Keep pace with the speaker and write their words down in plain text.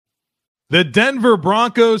The Denver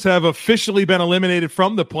Broncos have officially been eliminated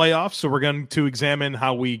from the playoffs, so we're going to examine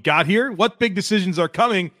how we got here, what big decisions are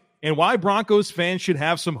coming, and why Broncos fans should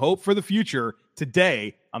have some hope for the future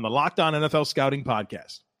today on the Locked On NFL Scouting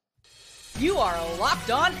Podcast. You are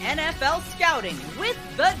Locked On NFL Scouting with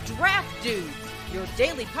the Draft Dudes, your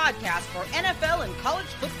daily podcast for NFL and college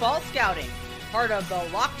football scouting. Part of the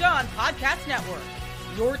Locked On Podcast Network,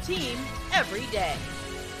 your team every day.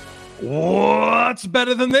 What's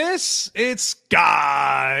better than this? It's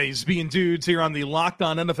guys being dudes here on the Locked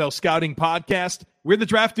On NFL Scouting Podcast. We're the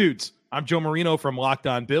Draft Dudes. I'm Joe Marino from Locked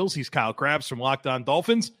On Bills. He's Kyle Krabs from Locked On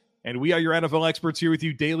Dolphins. And we are your NFL experts here with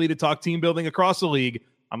you daily to talk team building across the league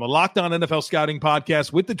on the Locked On NFL Scouting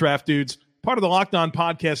Podcast with the Draft Dudes, part of the Locked On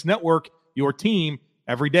Podcast Network, your team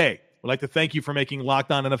every day. We'd like to thank you for making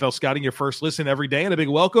Locked On NFL Scouting your first listen every day, and a big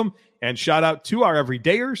welcome and shout out to our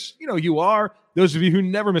everydayers. You know you are. Those of you who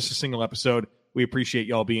never miss a single episode, we appreciate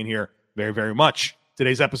y'all being here very, very much.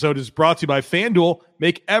 Today's episode is brought to you by FanDuel.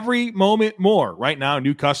 Make every moment more. Right now,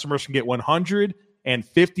 new customers can get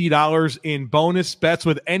 $150 in bonus bets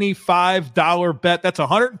with any $5 bet. That's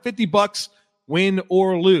 $150 win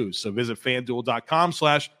or lose. So visit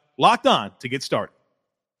FanDuel.com/LockedOn to get started.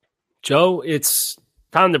 Joe, it's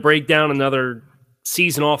time to break down another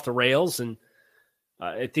season off the rails, and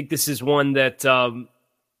I think this is one that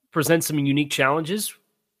presents some unique challenges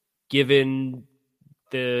given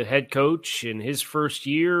the head coach in his first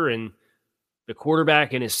year and the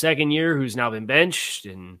quarterback in his second year who's now been benched,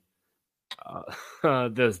 and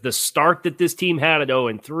the start that this team had at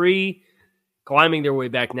 0-3, climbing their way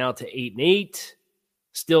back now to 8-8,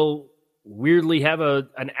 still weirdly have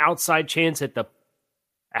an outside chance at the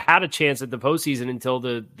postseason until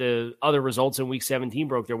the other results in Week 17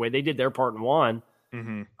 broke their way. They did their part and won.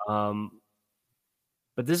 Mm-hmm.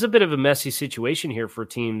 But this is a bit of a messy situation here for a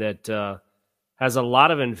team that has a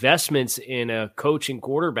lot of investments in a coach and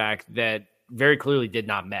quarterback that very clearly did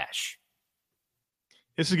not mesh.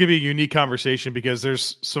 This is going to be a unique conversation because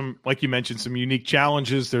there's some, like you mentioned, some unique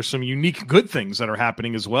challenges. There's some unique good things that are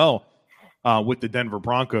happening as well with the Denver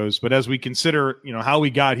Broncos. But as we consider, how we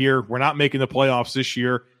got here, we're not making the playoffs this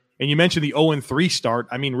year. And you mentioned the 0-3 start.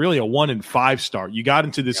 I mean, really a 1-5 start. You got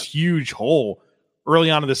into this huge hole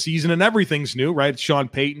early on in the season, and everything's new, right? Sean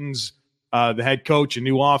Payton's the head coach, a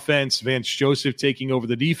new offense, Vance Joseph taking over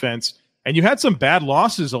the defense. And you had some bad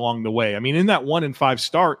losses along the way. I mean, in that 1-5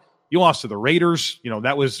 start, you lost to the Raiders.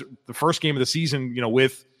 That was the first game of the season,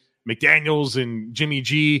 with McDaniels and Jimmy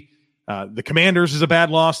G. The Commanders is a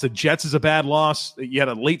bad loss. The Jets is a bad loss. You had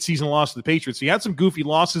a late season loss to the Patriots. So you had some goofy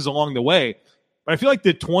losses along the way. But I feel like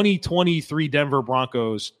the 2023 Denver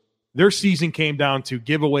Broncos, their season came down to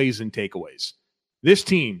giveaways and takeaways. This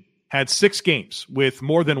team had 6 games with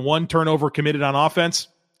more than one turnover committed on offense.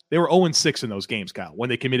 They were 0-6 in those games, Kyle, when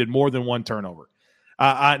they committed more than one turnover.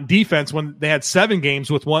 On defense, when they had 7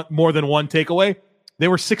 games with more than one takeaway, they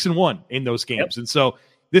were 6-1 in those games. Yep. And so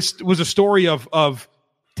this was a story of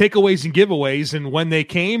takeaways and giveaways, and when they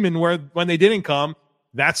came and when they didn't come,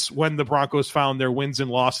 that's when the Broncos found their wins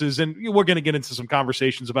and losses. And we're going to get into some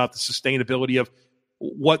conversations about the sustainability of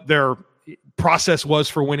what their process was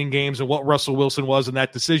for winning games and what Russell Wilson was in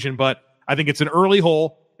that decision. But I think it's an early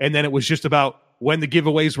hole, and then it was just about when the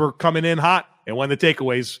giveaways were coming in hot and when the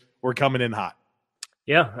takeaways were coming in hot.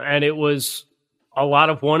 Yeah, and it was a lot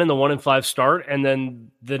of one in the 1-5 start, and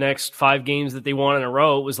then the next 5 games that they won in a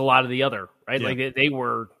row, it was a lot of the other, right? Yeah. Like they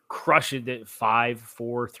were crushing it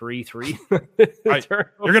 5-4-3-3. Right.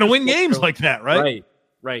 You're going to win games like that, right?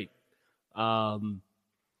 Right. But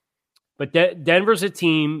Denver's a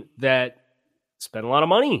team that spent a lot of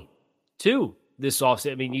money, too, this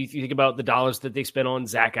offseason. I mean, you think about the dollars that they spent on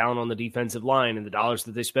Zach Allen on the defensive line and the dollars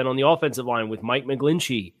that they spent on the offensive line with Mike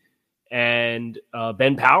McGlinchey and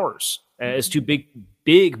Ben Powers as 2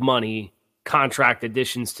 big money contract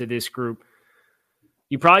additions to this group.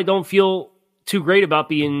 You probably don't feel too great about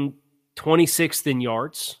being 26th in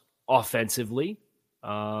yards offensively.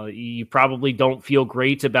 You probably don't feel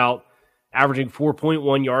great about averaging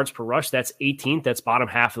 4.1 yards per rush. That's 18th. That's bottom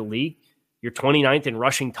half of the league. You're 29th in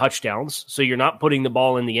rushing touchdowns, so you're not putting the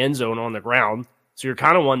ball in the end zone on the ground. So you're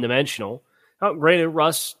kind of one-dimensional. Now, granted,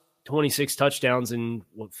 Russ, 26 touchdowns in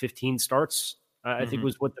 15 starts, I think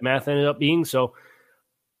was what the math ended up being. So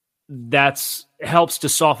that's helps to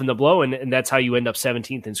soften the blow, and that's how you end up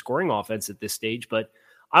 17th in scoring offense at this stage. But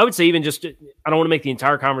I would say even just, I don't want to make the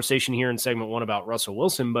entire conversation here in segment 1 about Russell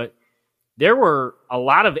Wilson, but there were a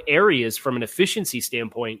lot of areas from an efficiency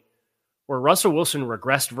standpoint where Russell Wilson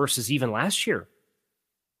regressed versus even last year.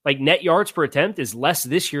 Like net yards per attempt is less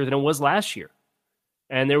this year than it was last year.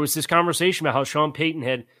 And there was this conversation about how Sean Payton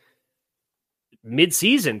had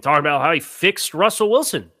mid-season talking about how he fixed Russell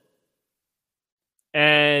Wilson.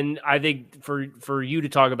 And I think for you to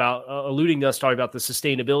talk about, alluding to us talking about the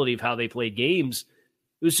sustainability of how they played games,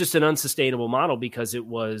 it was just an unsustainable model because it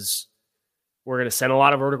was, we're going to send a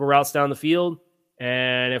lot of vertical routes down the field.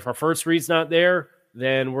 And if our first read's not there,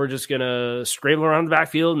 then we're just going to scramble around the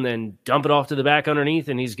backfield and then dump it off to the back underneath.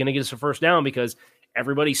 And he's going to get us a first down because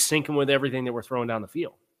everybody's syncing with everything that we're throwing down the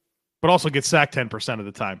field. But also get sacked 10% of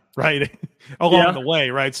the time, right? Along the way,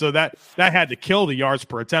 right? So that had to kill the yards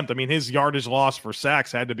per attempt. I mean, his yardage loss for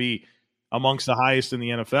sacks had to be amongst the highest in the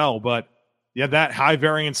NFL. But yeah, that high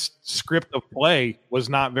variance script of play was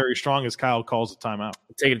not very strong as Kyle calls the timeout.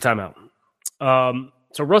 Take it a timeout.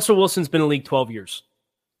 So Russell Wilson's been in the league 12 years,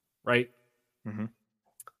 right? Mm-hmm.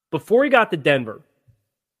 Before he got to Denver,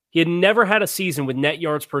 he had never had a season with net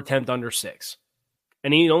yards per attempt under 6.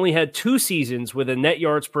 And he only had 2 seasons with a net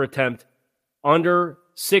yards per attempt under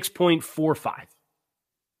 6.45.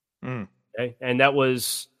 Okay? And that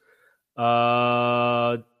was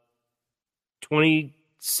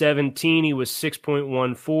 2017, he was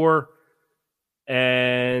 6.14.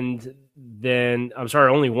 And then,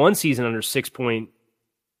 only 1 season under 6.45.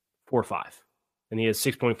 And he has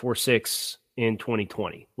 6.46 in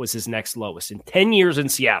 2020, was his next lowest in 10 years in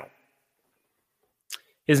Seattle.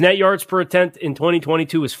 His net yards per attempt in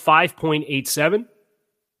 2022 is 5.87,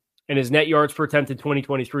 and his net yards per attempt in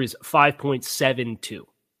 2023 is 5.72.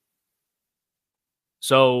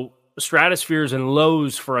 So stratospheres and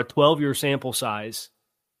lows for a 12-year sample size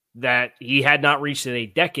that he had not reached in a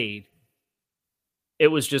decade. It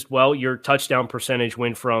was just, your touchdown percentage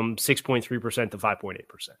went from 6.3% to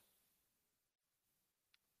 5.8%.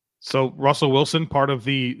 So Russell Wilson, part of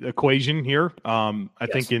the equation here, I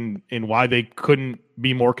think in why they couldn't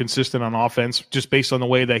be more consistent on offense, just based on the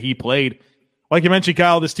way that he played. Like you mentioned,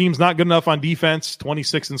 Kyle, this team's not good enough on defense,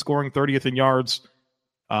 26th in scoring, 30th in yards.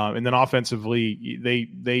 And then offensively,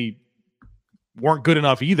 they weren't good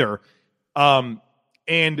enough either.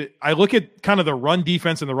 And I look at kind of the run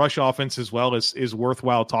defense and the rush offense as well as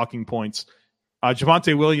worthwhile talking points.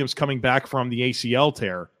 Javonte Williams coming back from the ACL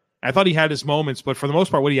tear. I thought he had his moments, but for the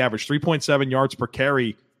most part, what he averaged, 3.7 yards per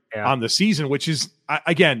carry on the season, which is,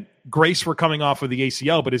 again, grace for coming off of the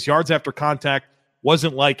ACL, but his yards after contact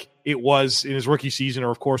wasn't like it was in his rookie season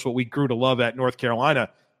or, of course, what we grew to love at North Carolina.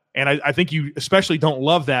 And I think you especially don't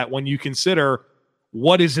love that when you consider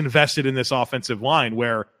what is invested in this offensive line,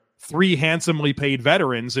 where 3 handsomely paid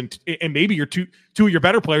veterans and maybe your two of your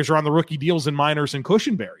better players are on the rookie deals in Miners and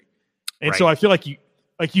Cushenberry. And so I feel like you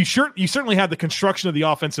certainly have the construction of the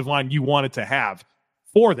offensive line you wanted to have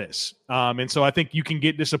for this. And so I think you can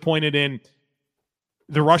get disappointed in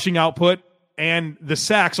the rushing output and the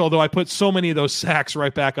sacks, although I put so many of those sacks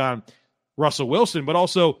right back on Russell Wilson, but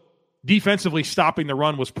also defensively stopping the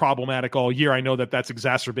run was problematic all year. I know that that's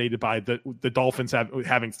exacerbated by the Dolphins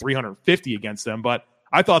having 350 against them, but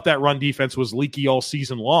I thought that run defense was leaky all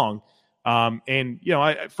season long. And,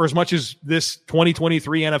 for as much as this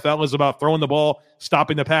 2023 NFL is about throwing the ball,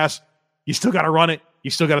 stopping the pass, you still got to run it.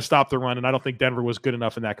 You still got to stop the run. And I don't think Denver was good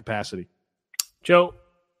enough in that capacity. Joe,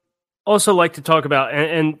 also like to talk about,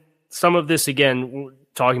 and some of this, again,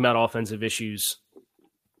 talking about offensive issues.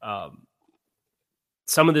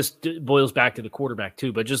 Some of this boils back to the quarterback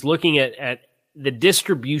too, but just looking at the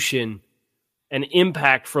distribution and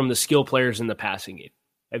impact from the skill players in the passing game.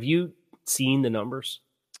 Have you seen the numbers?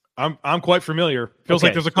 I'm quite familiar. Feels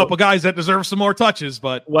like there's a couple guys that deserve some more touches,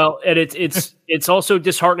 but and it's also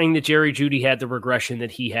disheartening that Jerry Jeudy had the regression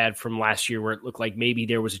that he had from last year, where it looked like maybe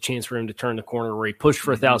there was a chance for him to turn the corner, where he pushed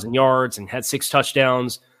for 1,000 yards and had 6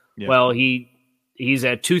 touchdowns. Yeah. Well, he's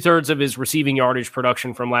at 2/3 of his receiving yardage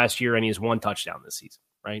production from last year, and he has 1 touchdown this season.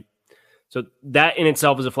 Right, so that in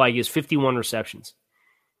itself is a flag. He has 51 receptions.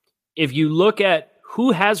 If you look at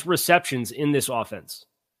who has receptions in this offense.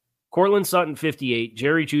 Cortland Sutton, 58.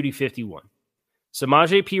 Jerry Jeudy, 51.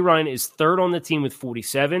 Samaje Perine is 3rd on the team with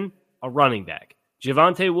 47, a running back.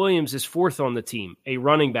 Javonte Williams is 4th on the team, a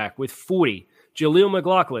running back with 40. Jaleel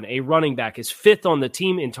McLaughlin, a running back, is 5th on the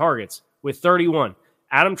team in targets with 31.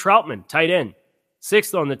 Adam Troutman, tight end,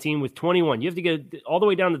 6th on the team with 21. You have to get all the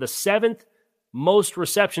way down to the 7th most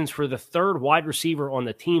receptions for the 3rd wide receiver on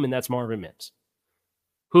the team, and that's Marvin Mims,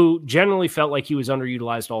 who generally felt like he was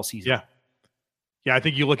underutilized all season. Yeah, I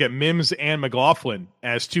think you look at Mims and McLaughlin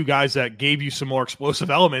as 2 guys that gave you some more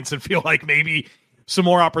explosive elements and feel like maybe some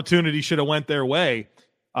more opportunity should have went their way.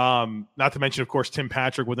 Not to mention, of course, Tim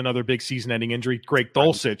Patrick with another big season-ending injury. Greg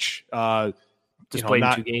Dulcich. Just played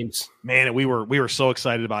 2 games. Man, we were so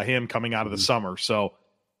excited about him coming out of the summer. So,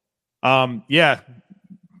 I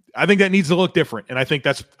think that needs to look different. And I think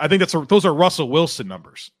those are Russell Wilson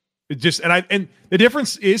numbers. And the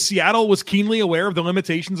difference is Seattle was keenly aware of the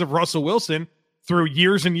limitations of Russell Wilson through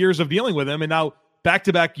years and years of dealing with him. And now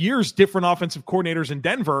back-to-back years, different offensive coordinators in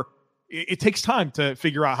Denver, it takes time to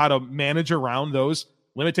figure out how to manage around those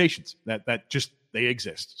limitations that just, they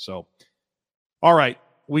exist. So, all right.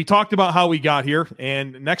 We talked about how we got here,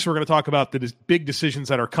 and next we're going to talk about the big decisions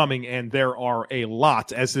that are coming, and there are a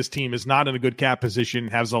lot, as this team is not in a good cap position,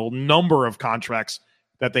 has a number of contracts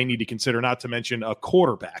that they need to consider, not to mention a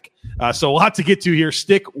quarterback. So a lot to get to here.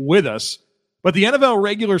 Stick with us. But the NFL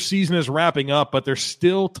regular season is wrapping up, but there's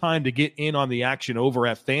still time to get in on the action over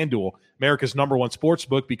at FanDuel, America's #1 sports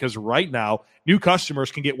book, because right now, new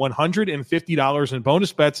customers can get $150 in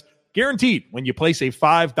bonus bets guaranteed when you place a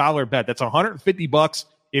 $5 bet. That's $150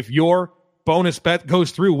 if your bonus bet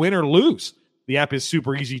goes through, win or lose. The app is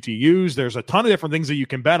super easy to use. There's a ton of different things that you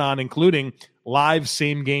can bet on, including live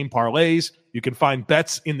same-game parlays. You can find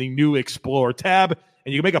bets in the new Explore tab,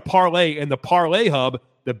 and you can make a parlay in the Parlay Hub,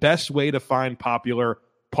 the best way to find popular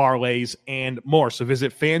parlays and more. So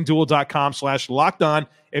visit FanDuel.com/lockedon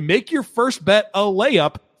and make your first bet a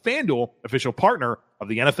layup. FanDuel, official partner of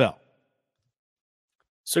the NFL.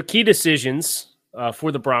 So key decisions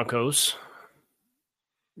for the Broncos.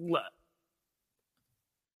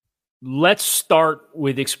 Let's start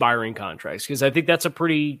with expiring contracts, because I think that's a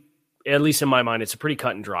pretty, at least in my mind, it's a pretty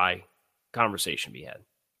cut and dry conversation we had.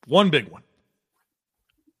 One big one.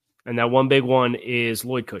 And that one big one is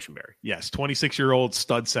Lloyd Cushenberry. Yes, 26-year-old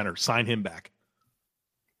stud center. Sign him back.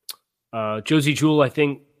 Josie Jewell, I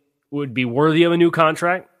think, would be worthy of a new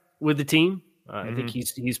contract with the team. I think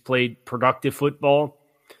he's played productive football.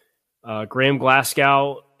 Graham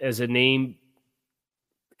Glasgow as a name,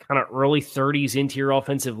 kind of early 30s interior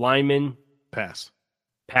offensive lineman. Pass.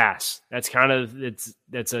 That's kind of,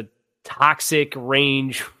 that's a toxic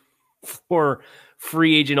range for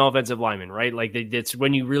free agent offensive linemen, right? Like it's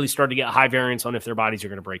when you really start to get high variance on if their bodies are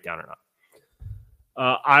going to break down or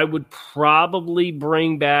not. I would probably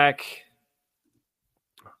bring back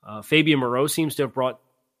Fabian Moreau. Seems to have brought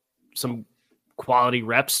some quality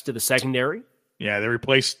reps to the secondary. Yeah, they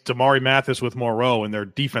replaced Damari Mathis with Moreau, and their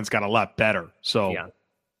defense got a lot better. So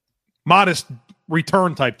modest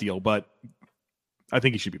return type deal, but I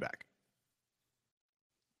think he should be back.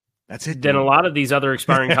 That's it. Then a lot of these other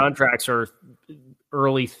expiring contracts are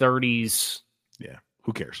early 30s. Yeah,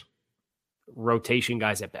 who cares? Rotation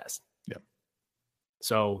guys at best. Yeah.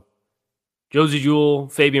 So Josie Jewell,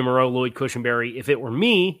 Fabian Moreau, Lloyd Cushenberry. If it were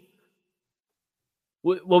me,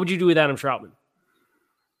 what would you do with Adam Troutman?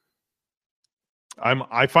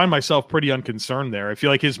 I find myself pretty unconcerned there. I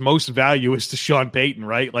feel like his most value is to Sean Payton,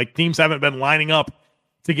 right? Like teams haven't been lining up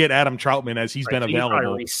to get Adam Troutman as he's been available. You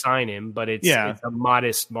probably sign him, but it's a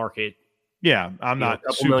modest market. Yeah, I'm not a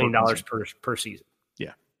couple $1 million per season.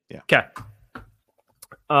 Yeah. Okay.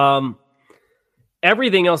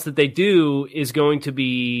 Everything else that they do is going to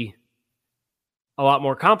be a lot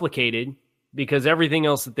more complicated, because everything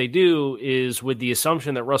else that they do is with the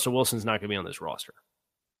assumption that Russell Wilson's not going to be on this roster.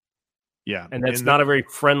 Yeah. And that's not a very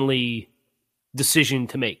friendly decision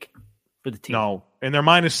to make for the team. No. And they're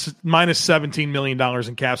minus $17 million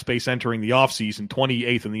in cap space entering the offseason,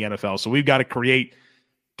 28th in the NFL. So we've got to create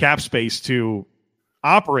cap space to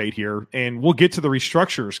operate here. And we'll get to the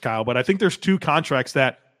restructures, Kyle, but I think there's two contracts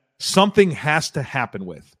that something has to happen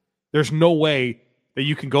with. There's no way that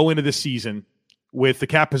you can go into this season with the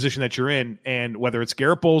cap position that you're in, and whether it's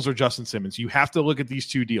Garrett Bowles or Justin Simmons, you have to look at these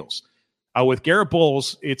two deals. With Garrett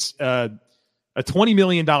Bowles, it's a $20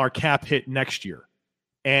 million cap hit next year.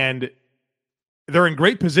 And they're in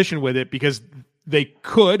great position with it because they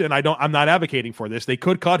could, and I'm not advocating for this, they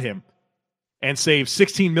could cut him and save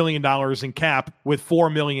 $16 million in cap with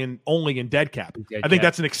 $4 million only in dead cap. I think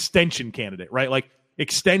that's an extension candidate, right? Like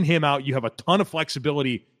extend him out. You have a ton of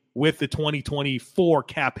flexibility with the 2024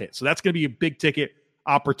 cap hit. So that's going to be a big ticket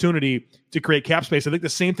opportunity to create cap space. I think the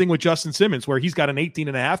same thing with Justin Simmons, where he's got an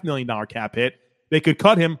 $18.5 million cap hit. They could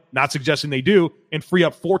cut him, not suggesting they do, and free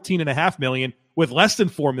up $14.5 million with less than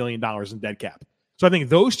 $4 million in dead cap. So I think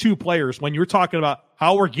those two players, when you're talking about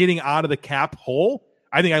how we're getting out of the cap hole,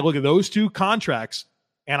 I think I look at those two contracts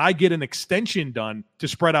and I get an extension done to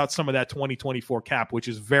spread out some of that 2024 cap, which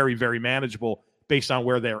is very, very manageable based on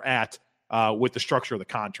where they're at with the structure of the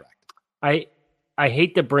contract. I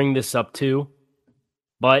hate to bring this up too,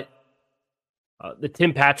 but the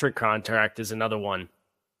Tim Patrick contract is another one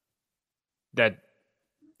that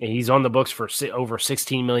he's on the books for over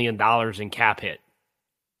 $16 million in cap hit.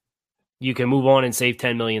 You can move on and save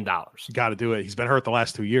 $10 million. Got to do it. He's been hurt the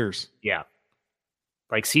last 2 years. Yeah.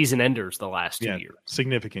 Like season enders the last 2 years.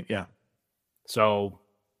 Significant, yeah. So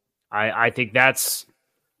I think that's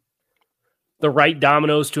the right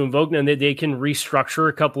dominoes to invoke, and they can restructure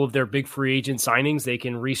a couple of their big free agent signings. They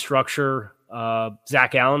can restructure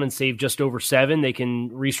Zach Allen and save just over 7. They can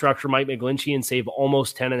restructure Mike McGlinchey and save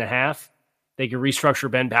almost 10.5. They can restructure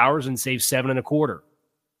Ben Powers and save 7.25.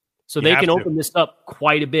 So they can open this up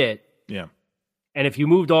quite a bit. Yeah. And if you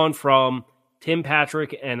moved on from Tim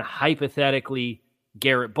Patrick and hypothetically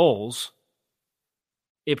Garrett Bowles,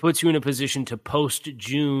 it puts you in a position to post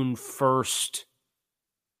June 1st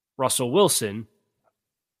Russell Wilson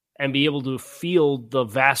and be able to field the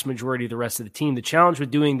vast majority of the rest of the team. The challenge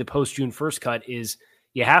with doing the post June 1st cut is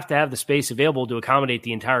you have to have the space available to accommodate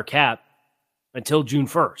the entire cap until June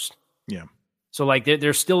 1st. Yeah. So like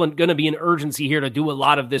there's still going to be an urgency here to do a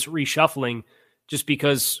lot of this reshuffling, just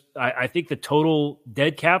because I think the total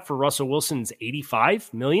dead cap for Russell Wilson is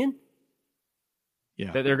 $85 million.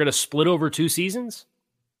 Yeah. That they're going to split over 2 seasons.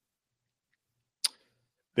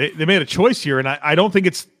 They made a choice here, and I don't think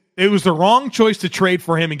it was the wrong choice to trade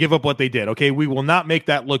for him and give up what they did. Okay, we will not make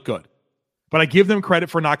that look good. But I give them credit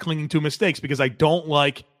for not clinging to mistakes, because I don't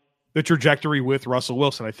like the trajectory with Russell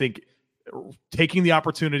Wilson. I think taking the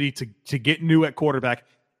opportunity to get new at quarterback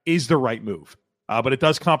is the right move. But it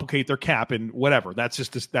does complicate their cap and whatever. That's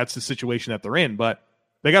the situation that they're in. But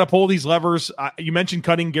they got to pull these levers. You mentioned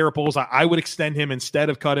cutting Garrett Bowles. I would extend him instead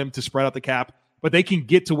of cut him to spread out the cap. But they can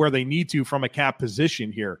get to where they need to from a cap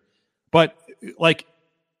position here. But like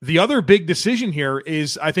the other big decision here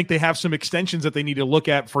is I think they have some extensions that they need to look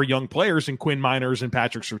at for young players in Quinn Miners and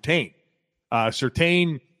Patrick Surtain.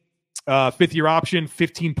 Surtain, 5th-year option,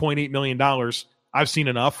 $15.8 million. I've seen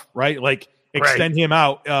enough, right? Like extend him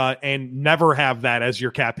out and never have that as your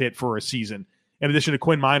cap hit for a season. In addition to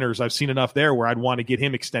Quinn Miners, I've seen enough there where I'd want to get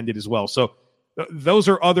him extended as well. So those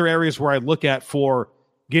are other areas where I look at for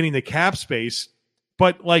getting the cap space.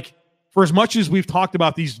 But like for as much as we've talked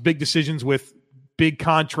about these big decisions with big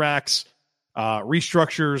contracts,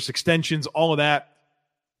 restructures, extensions, all of that,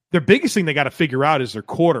 the biggest thing they got to figure out is their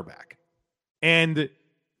quarterback. And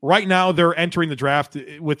right now they're entering the draft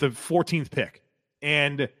with the 14th pick.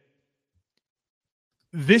 And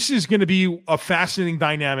this is going to be a fascinating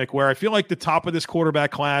dynamic where I feel like the top of this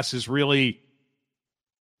quarterback class is really,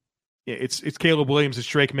 it's Caleb Williams, it's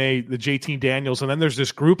Drake May, the JT Daniels, and then there's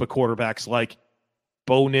this group of quarterbacks like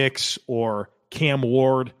Bo Nix or Cam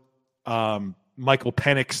Ward, Michael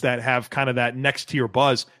Penix that have kind of that next tier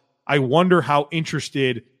buzz. I wonder how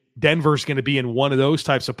interested Denver's going to be in one of those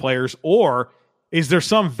types of players, or is there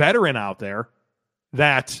some veteran out there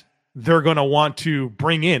that they're going to want to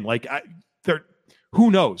bring in? Like, who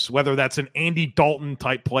knows whether that's an Andy Dalton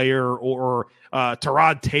type player or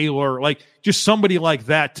Tyrod Taylor, like just somebody like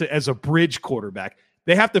that as a bridge quarterback.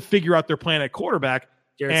 They have to figure out their plan at quarterback,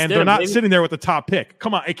 they're not sitting there with the top pick.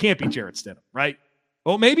 Come on, it can't be Jarrett Stidham, right?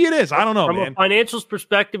 Well, maybe it is. I don't know, From man. a financials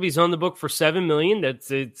perspective, he's on the book for $7 million.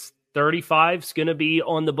 It's 35 is going to be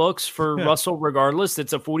on the books for Russell regardless.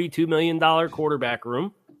 It's a $42 million quarterback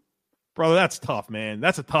room. Brother, that's tough, man.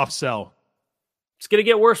 That's a tough sell. It's going to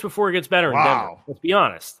get worse before it gets better in Denver. Let's be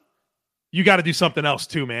honest. You got to do something else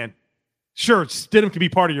too, man. Sure, Stidham can be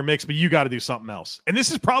part of your mix, but you got to do something else. And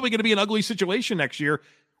this is probably going to be an ugly situation next year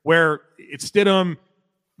where it's Stidham,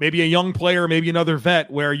 maybe a young player, maybe another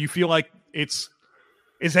vet, where you feel like is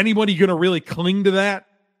anybody going to really cling to that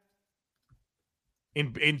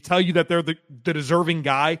and tell you that they're the deserving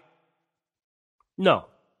guy? No.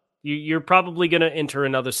 You're probably going to enter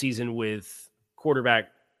another season with quarterback.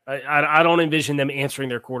 I don't envision them answering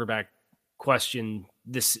their quarterback question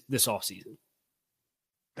this offseason.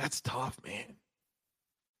 That's tough, man.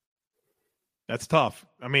 That's tough.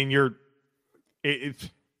 I mean,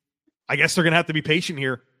 I guess they're going to have to be patient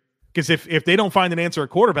here, because if they don't find an answer at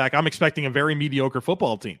quarterback, I'm expecting a very mediocre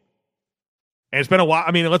football team. And it's been a while.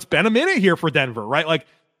 I mean, it's been a minute here for Denver, right? Like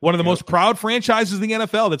one of the most proud franchises in the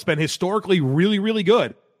NFL that's been historically really, really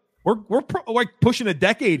good. We're like pushing a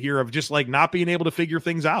decade here of just like not being able to figure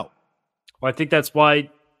things out. Well, I think that's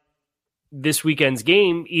why this weekend's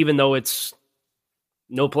game, even though it's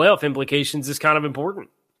no playoff implications, is kind of important.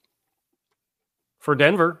 For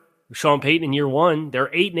Denver, Sean Payton in year one,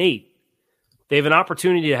 they're 8-8. They have an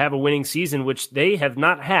opportunity to have a winning season, which they have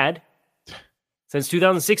not had since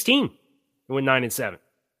 2016. They went 9-7.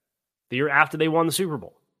 The year after they won the Super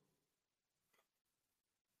Bowl.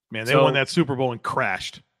 Man, they won that Super Bowl and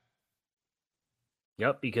crashed.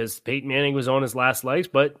 Yep, because Peyton Manning was on his last legs,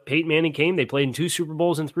 but Peyton Manning came. They played in 2 Super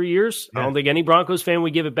Bowls in 3 years. Yeah. I don't think any Broncos fan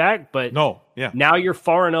would give it back, but now you're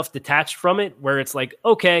far enough detached from it where it's like,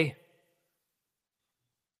 okay,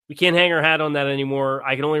 we can't hang our hat on that anymore.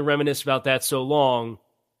 I can only reminisce about that so long.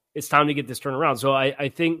 It's time to get this turned around. So I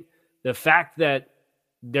think the fact that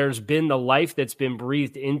there's been the life that's been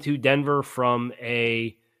breathed into Denver from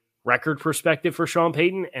a record perspective for Sean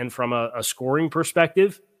Payton and from a scoring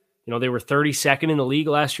perspective. You know, they were 32nd in the league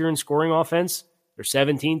last year in scoring offense. They're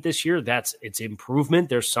 17th this year. It's improvement.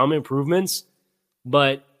 There's some improvements.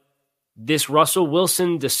 But this Russell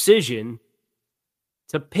Wilson decision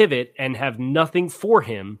to pivot and have nothing for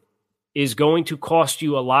him is going to cost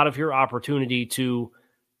you a lot of your opportunity to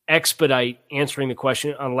expedite answering the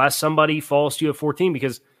question unless somebody falls to you at 14.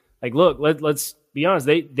 Because, like, look, let's be honest,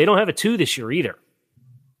 they don't have a 2 this year either.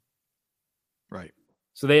 Right.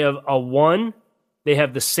 So they have a 1. They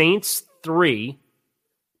have the Saints 3,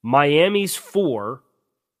 Miami's 4,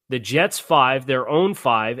 the Jets 5, their own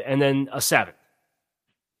 5, and then a 7.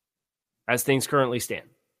 As things currently stand.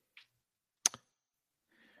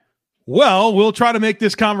 Well, we'll try to make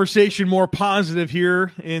this conversation more positive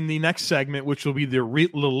here in the next segment, which will be the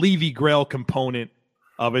Levy Grail component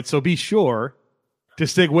of it. So be sure to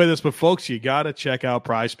stick with us. But, folks, you got to check out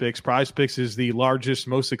Prize Picks. Prize Picks is the largest,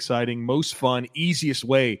 most exciting, most fun, easiest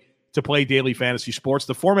way to play daily fantasy sports.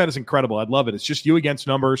 The format is incredible. I love it. It's just you against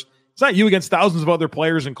numbers. It's not you against thousands of other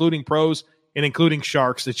players, including pros and including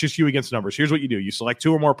sharks. It's just you against numbers. Here's what you do. You select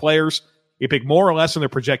 2 or more players. You pick more or less on their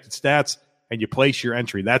projected stats, and you place your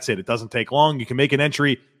entry. That's it. It doesn't take long. You can make an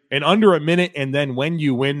entry in under a minute, and then when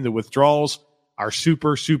you win, the withdrawals are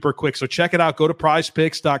super, super quick. So check it out. Go to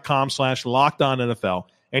prizepicks.com/LockedOnNFL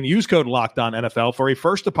and use code LockedOnNFL for a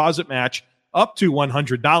first deposit match up to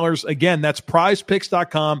 $100. Again, that's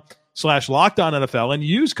prizepicks.com/LockedOnNFL and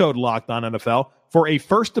use code LockedOnNFL for a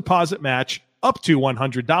first deposit match up to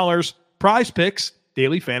 $100. Prize Picks,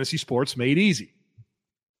 daily fantasy sports made easy.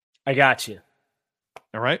 I got you.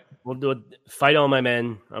 All right. We'll do it. Fight all my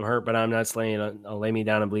men. I'm hurt, but I'm not slaying. I'll lay me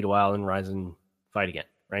down and bleed a while and rise and fight again.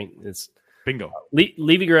 Right? It's bingo.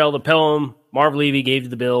 Levy Grail, the poem Marv Levy gave to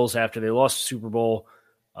the Bills after they lost the Super Bowl.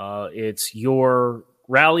 It's your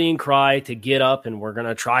rallying cry to get up and we're going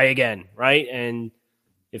to try again. Right? And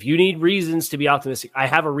if you need reasons to be optimistic, I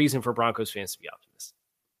have a reason for Broncos fans to be optimistic.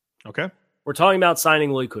 Okay. We're talking about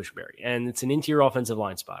signing Lloyd Cushenberry, and it's an interior offensive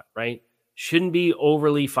line spot, right? Shouldn't be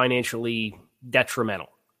overly financially detrimental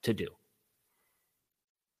to do.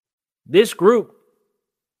 This group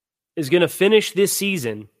is going to finish this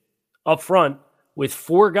season up front with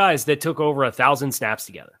 4 guys that took over 1,000 snaps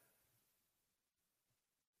together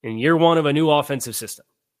in year 1 of a new offensive system.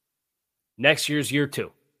 Next year's year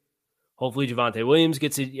 2. Hopefully Javonte Williams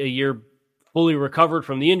gets a year fully recovered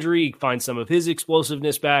from the injury, finds some of his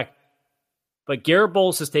explosiveness back. But Garrett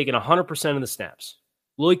Bowles has taken 100% of the snaps.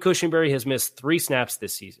 Lloyd Cushenberry has missed 3 snaps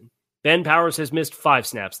this season. Ben Powers has missed 5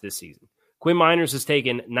 snaps this season. Quinn Miners has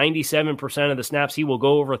taken 97% of the snaps. He will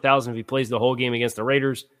go over 1,000 if he plays the whole game against the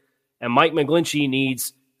Raiders. And Mike McGlinchey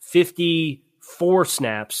needs 54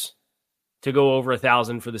 snaps to go over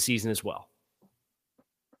 1,000 for the season as well.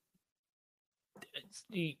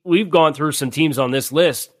 We've gone through some teams on this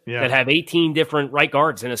list that have 18 different right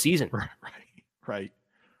guards in a season. Right.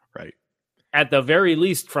 At the very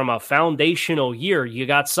least, from a foundational year, you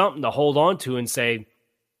got something to hold on to and say,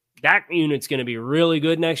 that unit's going to be really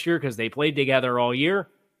good next year because they played together all year.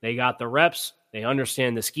 They got the reps. They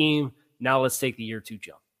understand the scheme. Now let's take the year 2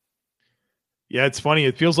 jump. Yeah, it's funny.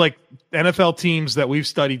 It feels like NFL teams that we've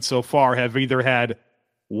studied so far have either had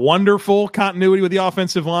wonderful continuity with the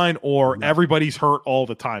offensive line or everybody's hurt all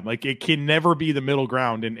the time. Like, it can never be the middle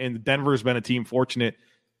ground. And Denver's been a team fortunate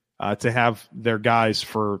to have their guys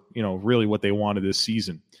for, really what they wanted this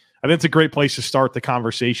season. I think it's a great place to start the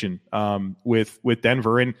conversation with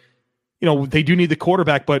Denver. And, they do need the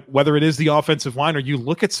quarterback, but whether it is the offensive line or you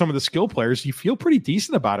look at some of the skill players, you feel pretty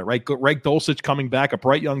decent about it, right? Greg Dulcich coming back, a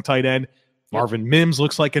bright young tight end. Marvin Mims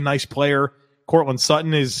looks like a nice player. Cortland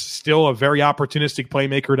Sutton is still a very opportunistic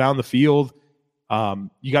playmaker down the field.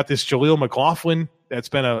 You got this Jaleel McLaughlin that's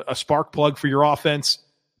been a spark plug for your offense.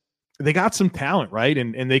 They got some talent, right?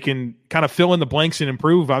 And they can kind of fill in the blanks and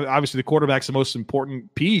improve. Obviously, the quarterback's the most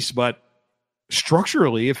important piece, but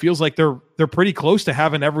structurally, it feels like they're pretty close to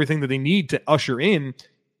having everything that they need to usher in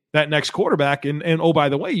that next quarterback. And oh, by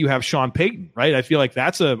the way, you have Sean Payton, right? I feel like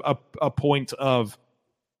that's a point of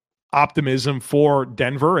optimism for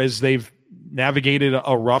Denver as they've navigated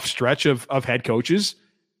a rough stretch of head coaches.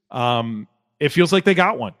 It feels like they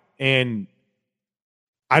got one. And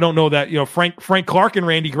I don't know that, Frank Clark and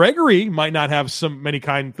Randy Gregory might not have many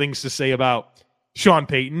kind things to say about Sean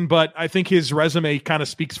Payton, but I think his resume kind of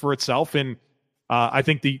speaks for itself. And I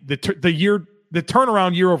think the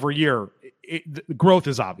turnaround year over year, the growth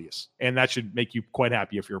is obvious, and that should make you quite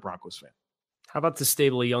happy if you're a Broncos fan. How about the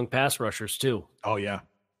stable of young pass rushers too? Oh yeah.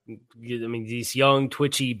 I mean, these young,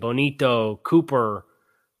 twitchy, Bonito, Cooper,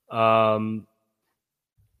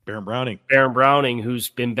 Baron Browning. Baron Browning, who's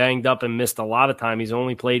been banged up and missed a lot of time. He's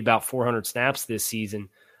only played about 400 snaps this season.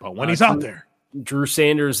 But when he's out there. Drew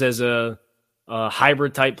Sanders as a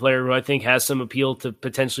hybrid type player who I think has some appeal to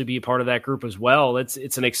potentially be a part of that group as well.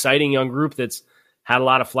 It's an exciting young group that's had a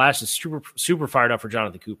lot of flashes. Super fired up for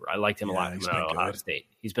Jonathan Cooper. I liked him a lot at Ohio State.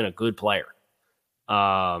 He's been a good player.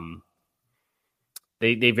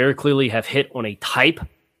 They very clearly have hit on a type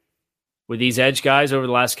with these edge guys over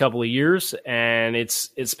the last couple of years, and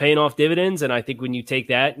it's paying off dividends. And I think when you take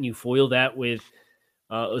that and you foil that with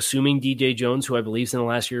assuming DJ Jones, who I believe is in the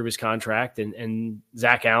last year of his contract, and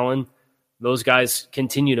Zach Allen, those guys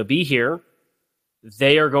continue to be here,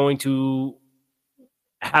 they are going to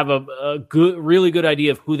have a really good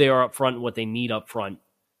idea of who they are up front and what they need up front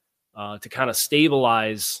to kind of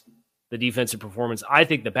stabilize the defensive performance. I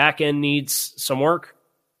think the back end needs some work,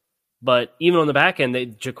 but even on the back end,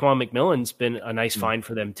 Jaquan McMillan's been a nice find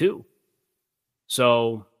for them too.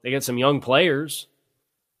 So they get some young players.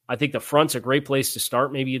 I think the front's a great place to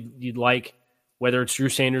start. Maybe you'd like, whether it's Drew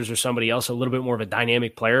Sanders or somebody else, a little bit more of a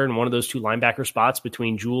dynamic player in one of those two linebacker spots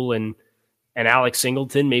between Jewell and Alex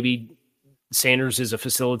Singleton. Maybe Sanders is a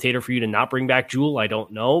facilitator for you to not bring back Jewell. I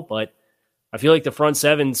don't know, but I feel like the front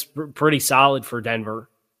seven's pretty solid for Denver.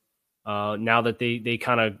 Now that they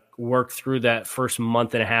kind of work through that first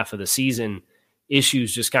month and a half of the season,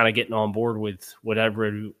 issues just kind of getting on board with what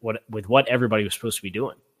everybody was supposed to be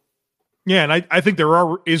doing. Yeah, and I think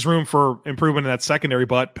there is room for improvement in that secondary,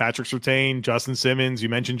 but Patrick Surtain, Justin Simmons, you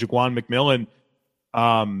mentioned Jaquan McMillan,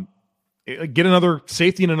 get another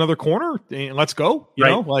safety in another corner and let's go. You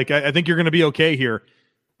know, like I think you're going to be okay here.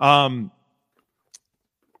 I'm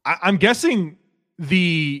guessing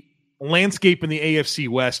the landscape in the AFC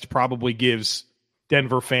West probably gives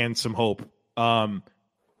Denver fans some hope.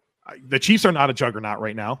 The Chiefs are not a juggernaut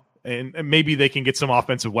right now, and maybe they can get some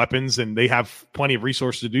offensive weapons and they have plenty of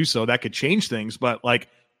resources to do so. That could change things, but like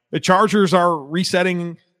the Chargers are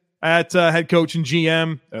resetting at head coach and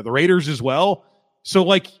GM, the Raiders as well. So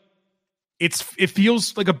like it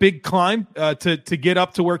feels like a big climb to get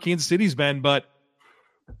up to where Kansas City's been, but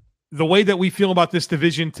the way that we feel about this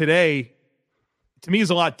division today, to me, is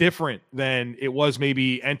a lot different than it was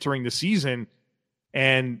maybe entering the season.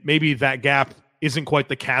 And maybe that gap isn't quite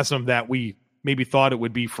the chasm that we maybe thought it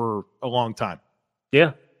would be for a long time.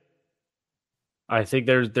 Yeah. I think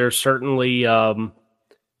there's certainly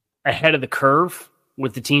ahead of the curve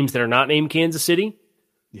with the teams that are not named Kansas City.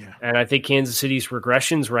 Yeah. And I think Kansas City's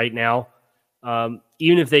regressions right now,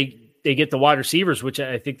 even if they get the wide receivers, which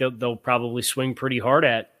I think they'll probably swing pretty hard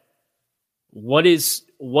at, what is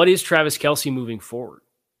Travis Kelce moving forward?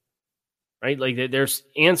 Right? Like there's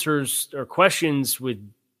answers or questions with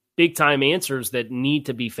big time answers that need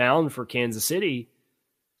to be found for Kansas City,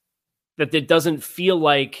 that it doesn't feel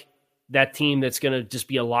like that team that's going to just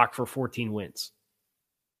be a lock for 14 wins.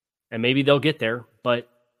 And maybe they'll get there, but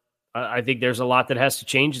I think there's a lot that has to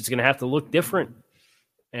change. It's going to have to look different.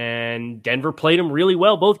 And Denver played them really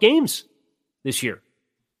well both games this year.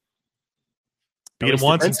 Beat them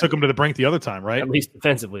once and took them to the brink the other time, right? At least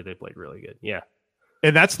defensively, they played really good. Yeah.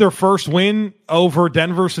 And that's their first win over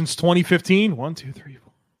Denver since 2015. 1, 2, 3,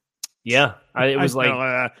 4. Yeah. It was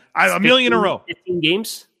a million in a row. 15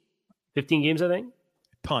 games, I think.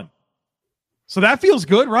 Ton. So that feels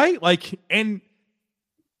good, right? Like, and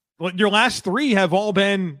your last three have all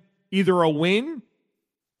been either a win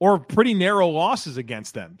or pretty narrow losses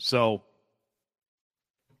against them. So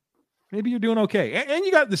maybe you're doing okay. And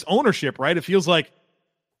you got this ownership, right? It feels like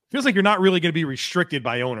you're not really going to be restricted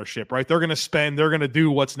by ownership, right? They're going to do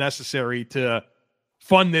what's necessary to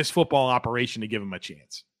fund this football operation to give them a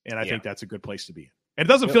chance. And I think that's a good place to be. And it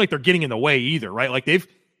doesn't feel like they're getting in the way either, right? Like feel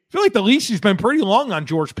like the leash has been pretty long on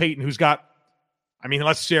George Payton, who's got, I mean,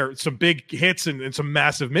 let's share some big hits and some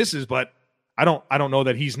massive misses, but I don't know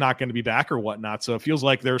that he's not going to be back or whatnot. So it feels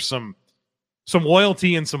like there's some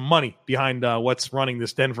loyalty and some money behind what's running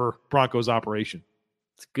this Denver Broncos operation.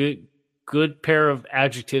 It's good pair of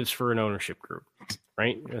adjectives for an ownership group,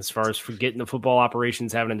 right? As far as for getting the football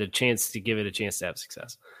operations, having a chance to give it a chance to have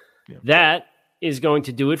success. Yeah. That is going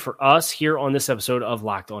to do it for us here on this episode of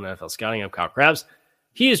Locked On NFL Scouting. I'm Kyle Krabs.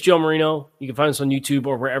 He is Joe Marino. You can find us on YouTube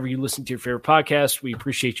or wherever you listen to your favorite podcast. We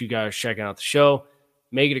appreciate you guys checking out the show.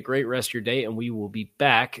 Make it a great rest of your day, and we will be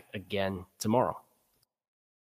back again tomorrow.